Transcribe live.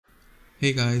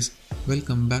Hey guys,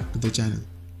 welcome back to the channel.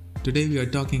 Today we are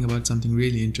talking about something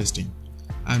really interesting.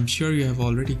 I'm sure you have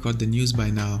already got the news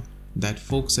by now that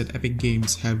folks at Epic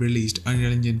Games have released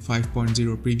Unreal Engine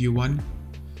 5.0 Preview 1.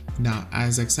 Now,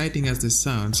 as exciting as this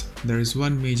sounds, there is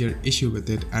one major issue with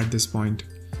it at this point.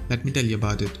 Let me tell you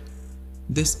about it.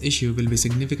 This issue will be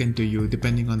significant to you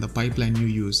depending on the pipeline you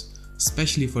use,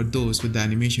 especially for those with the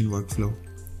animation workflow.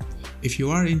 If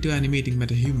you are into animating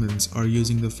metahumans or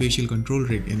using the facial control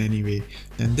rig in any way,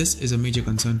 then this is a major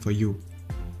concern for you.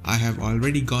 I have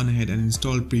already gone ahead and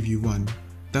installed Preview 1,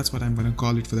 that's what I'm gonna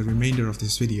call it for the remainder of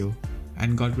this video,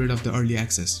 and got rid of the early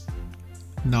access.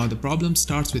 Now the problem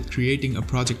starts with creating a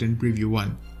project in Preview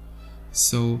 1.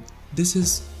 So this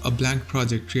is a blank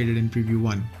project created in Preview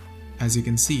 1. As you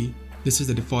can see, this is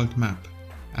the default map,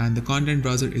 and the content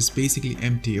browser is basically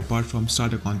empty apart from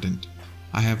starter content.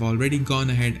 I have already gone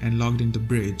ahead and logged into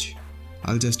Bridge.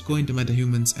 I'll just go into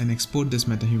Metahumans and export this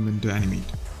metahuman to animate.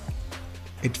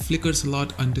 It flickers a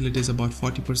lot until it is about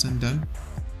 40% done.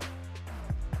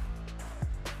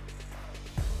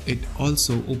 It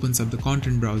also opens up the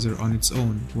content browser on its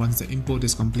own once the import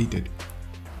is completed.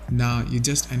 Now you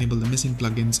just enable the missing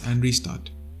plugins and restart.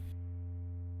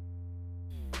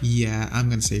 Yeah, I'm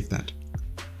gonna save that.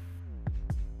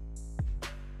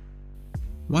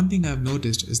 One thing I've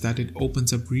noticed is that it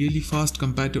opens up really fast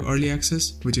compared to early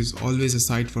access, which is always a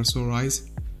sight for sore eyes.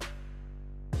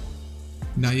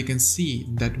 Now you can see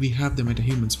that we have the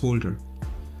metahumans folder.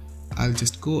 I'll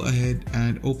just go ahead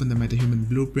and open the metahuman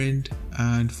blueprint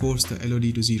and force the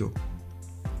LOD to 0.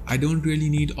 I don't really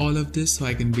need all of this, so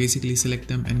I can basically select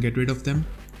them and get rid of them.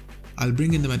 I'll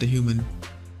bring in the metahuman,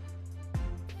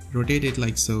 rotate it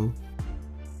like so,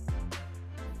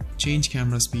 change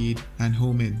camera speed and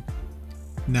home in.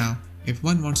 Now, if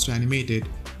one wants to animate it,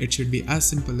 it should be as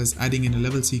simple as adding in a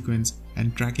level sequence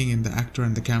and tracking in the actor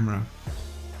and the camera.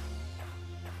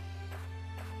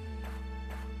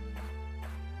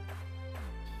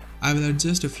 I will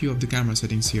adjust a few of the camera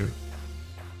settings here.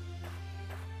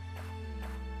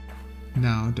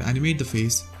 Now, to animate the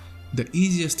face, the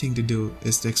easiest thing to do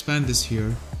is to expand this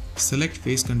here, select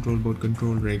face control board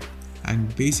control rig,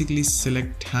 and basically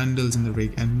select handles in the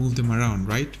rig and move them around,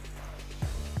 right?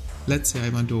 Let's say I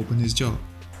want to open his jaw.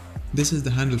 This is the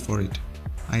handle for it.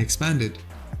 I expand it,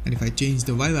 and if I change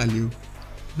the Y value,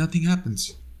 nothing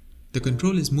happens. The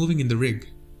control is moving in the rig,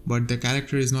 but the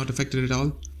character is not affected at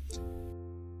all.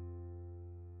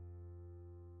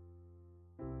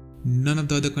 None of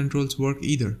the other controls work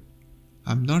either.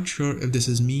 I'm not sure if this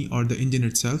is me or the engine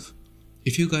itself.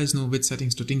 If you guys know which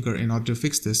settings to tinker in order to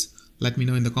fix this, let me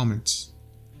know in the comments.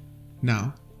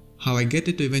 Now, how I get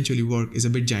it to eventually work is a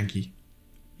bit janky.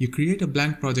 You create a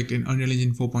blank project in Unreal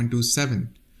Engine 4.27,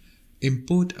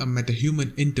 import a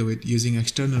metahuman into it using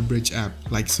external Bridge app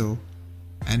like so,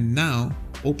 and now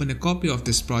open a copy of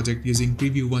this project using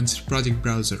Preview 1's project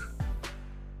browser.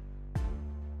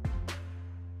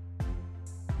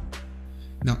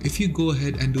 Now if you go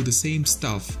ahead and do the same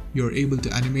stuff, you're able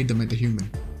to animate the metahuman.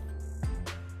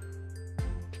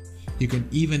 You can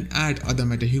even add other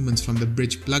metahumans from the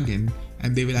Bridge plugin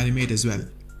and they will animate as well.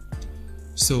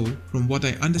 So, from what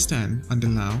I understand until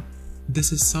now,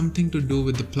 this is something to do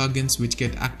with the plugins which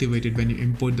get activated when you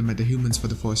import the metahumans for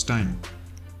the first time.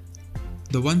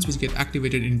 The ones which get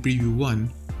activated in Preview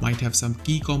 1 might have some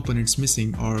key components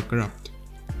missing or corrupt.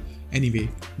 Anyway,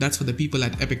 that's for the people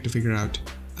at Epic to figure out.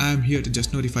 I am here to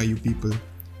just notify you people.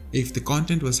 If the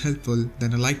content was helpful,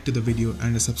 then a like to the video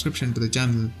and a subscription to the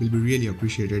channel will be really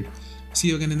appreciated. See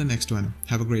you again in the next one.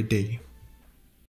 Have a great day.